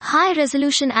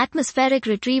High-resolution atmospheric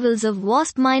retrievals of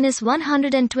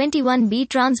WASP-121b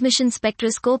transmission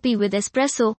spectroscopy with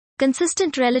ESPRESSO,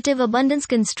 consistent relative abundance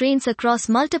constraints across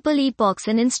multiple epochs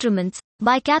and instruments,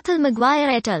 by Cathal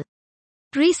Maguire et al.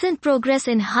 Recent progress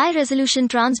in high-resolution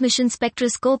transmission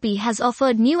spectroscopy has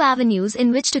offered new avenues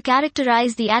in which to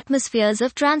characterize the atmospheres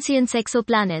of transient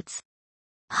exoplanets.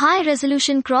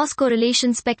 High-resolution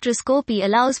cross-correlation spectroscopy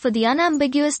allows for the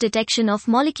unambiguous detection of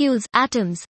molecules,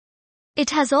 atoms.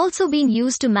 It has also been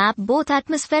used to map both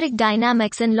atmospheric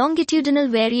dynamics and longitudinal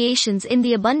variations in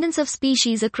the abundance of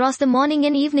species across the morning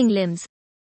and evening limbs.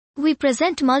 We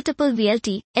present multiple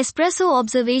VLT, ESPRESSO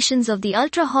observations of the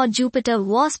ultra-hot Jupiter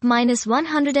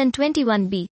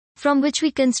WASP-121b, from which we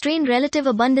constrain relative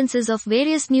abundances of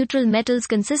various neutral metals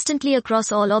consistently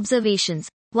across all observations,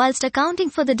 whilst accounting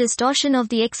for the distortion of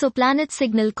the exoplanet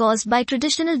signal caused by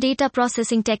traditional data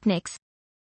processing techniques.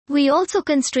 We also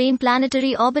constrain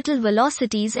planetary orbital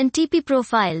velocities and TP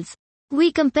profiles.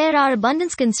 We compare our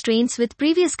abundance constraints with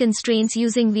previous constraints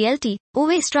using VLT,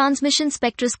 OAS transmission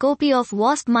spectroscopy of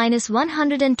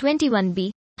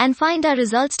WASP-121b, and find our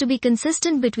results to be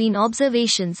consistent between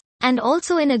observations, and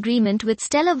also in agreement with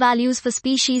stellar values for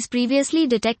species previously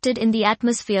detected in the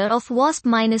atmosphere of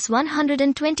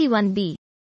WASP-121b.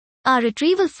 Our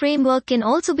retrieval framework can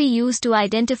also be used to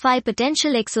identify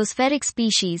potential exospheric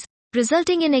species,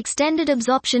 resulting in extended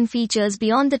absorption features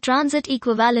beyond the transit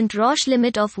equivalent Roche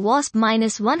limit of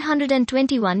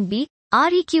WASP-121b,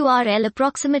 REQRL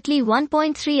approximately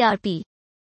 1.3 rp.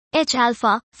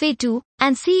 H-alpha, Fe2,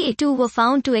 and Ca2 were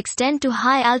found to extend to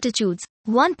high altitudes,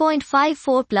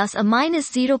 1.54 plus or minus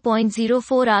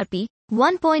 0.04 rp,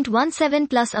 1.17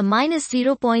 plus or minus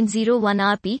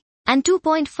 0.01 rp, and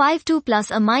 2.52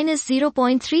 plus or minus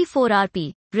 0.34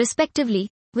 rp, respectively,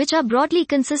 which are broadly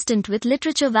consistent with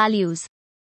literature values.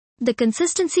 The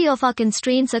consistency of our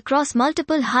constraints across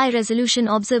multiple high-resolution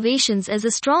observations is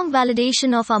a strong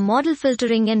validation of our model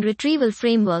filtering and retrieval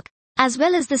framework, as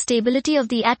well as the stability of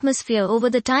the atmosphere over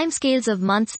the timescales of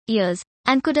months, years,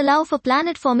 and could allow for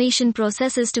planet formation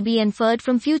processes to be inferred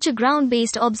from future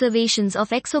ground-based observations of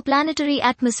exoplanetary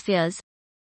atmospheres.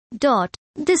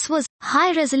 This was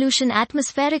high-resolution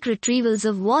atmospheric retrievals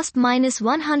of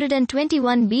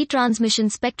WASP-121b transmission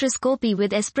spectroscopy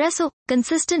with ESPRESSO,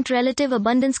 consistent relative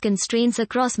abundance constraints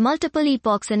across multiple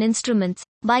epochs and instruments,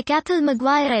 by Cathal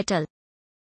Maguire et al.